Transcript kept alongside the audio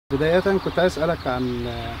بداية كنت عايز أسألك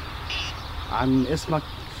عن اسمك.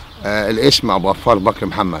 الاسم أبو غفار بكر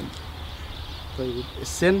محمد. طيب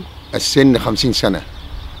السن 50 سنة.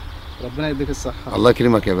 ربنا يديك الصحة. الله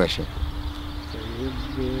يكرمك يا باشا.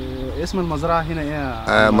 طيب اسم المزرعة هنا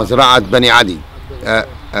إيه؟ مزرعة بني علي.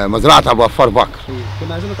 مزرعة أبو غفار بكر. طيب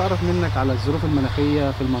كنا عايزين نتعرف منك على الظروف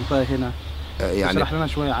المناخية في المنطقة هنا. يعني اشرح لنا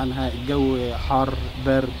شوية عنها. الجو حار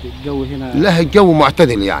برد الجو هنا؟ لا الجو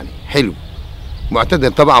معتدل يعني حلو.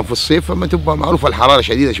 معتدل طبعا في الصيف لما تبقى معروفة الحرارة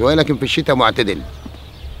شديدة شوية، لكن في الشتاء معتدل.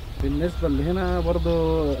 بالنسبة اللي هنا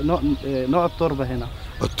برضو نوع التربة هنا.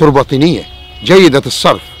 التربة طينية جيدة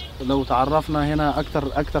الصرف. لو تعرفنا هنا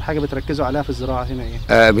أكتر حاجة بتركزوا عليها في الزراعة هنا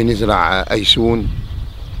إيه؟ بنزرع أيسون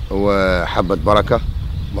وحبة بركة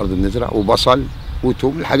برضو بنزرع، وبصل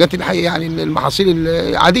وتوم، الحاجات الحقيقة يعني المحاصيل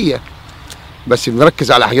العادية، بس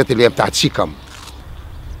بنركز على حاجات اللي هي بتاعت سيكم.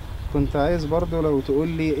 كنت عايز برضو لو تقول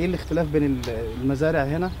لي ايه الاختلاف بين المزارع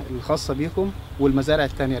هنا الخاصة بيكم والمزارع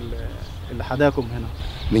التانية اللي حداكم هنا؟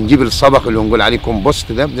 بنجيب الصبغ اللي بنقول عليه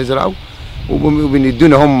كومبوست ده بنزرعه،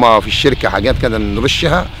 وبندونا هم في الشركة حاجات كده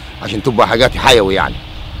نرشها عشان تبقى حاجات حيوي، يعني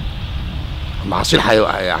محاصيل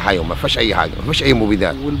حيوي ما فيهاش أي حاجة، ما فيهاش أي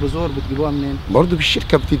مبيدات. والبذور بتجيبوها منين؟ برضه في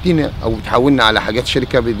الشركة بتدينا أو بتحولنا على حاجات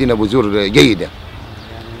شركة بتدينا بذور جيدة.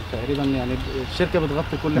 تقريبا يعني الشركه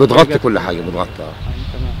بتغطي كل حاجه بتغطي.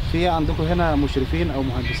 تمام. في عندكم هنا مشرفين او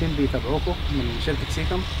مهندسين بيتابعوكم من شركه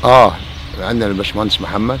سيكم؟ عندنا الباشمهندس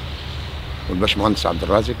محمد والباشمهندس عبد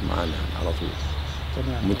الرازق معانا على طول.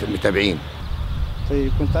 تمام. متابعين.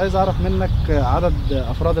 طيب كنت عايز اعرف منك عدد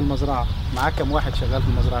افراد المزرعه، معاك كم واحد شغال في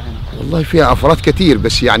المزرعه هنا؟ والله فيها افراد كتير،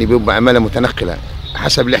 بس يعني بيبقى عماله متنقله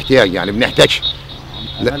حسب الاحتياج، يعني بنحتاج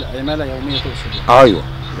عماله يوميه تقصد؟ ايوه،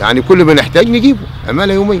 يعني كل ما نحتاج نجيبه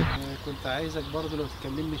عماله يوميه. كنت عايزك برضه لو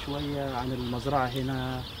تكلمني شويه عن المزرعه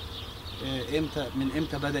هنا، من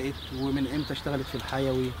امتى بدات ومن امتى اشتغلت في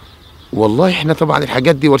الحيوي؟ والله احنا طبعا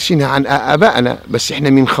الحاجات دي وارثينها عن ابائنا، بس احنا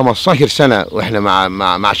من 15 سنه واحنا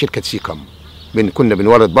مع شركه سيكم. كنا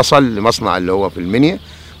بنورد بصل لمصنع اللي هو في المنيا،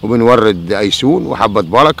 وبنورد ايسون وحبه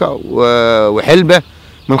بركه وحلبه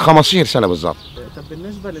من 15 سنه بالظبط. طب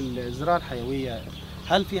بالنسبه للزراعه الحيويه،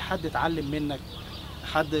 هل في حد اتعلم منك؟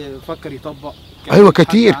 حد فكر يطبق؟ ايوه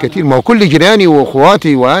كتير، ما هو كل جيراني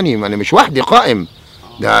واخواتي واني، ما انا مش وحدي قائم.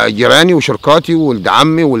 ده جيراني وشركاتي وولد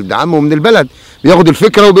عمي وولد عمي ومن البلد بياخدوا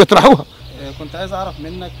الفكره وبيطرحوها. كنت عايز اعرف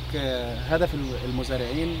منك هدف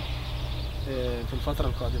المزارعين في الفتره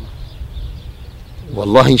القادمه.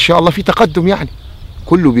 والله ان شاء الله في تقدم، يعني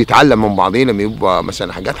كله بيتعلم من بعضيه، لما يبقى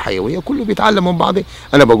مثلا حاجات حيويه كله بيتعلم من بعضيه،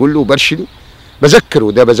 انا بقول له وبرشده بذكر،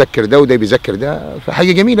 وده بذكر ده وده بيذكر ده،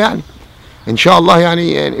 فحاجه جميله يعني ان شاء الله،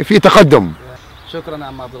 يعني في تقدم. شكرا يا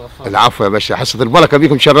عم عبد الغفار. العفو يا باشا، حصه البركه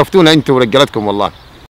بيكم، شرفتونا انتوا ورجالتكم والله.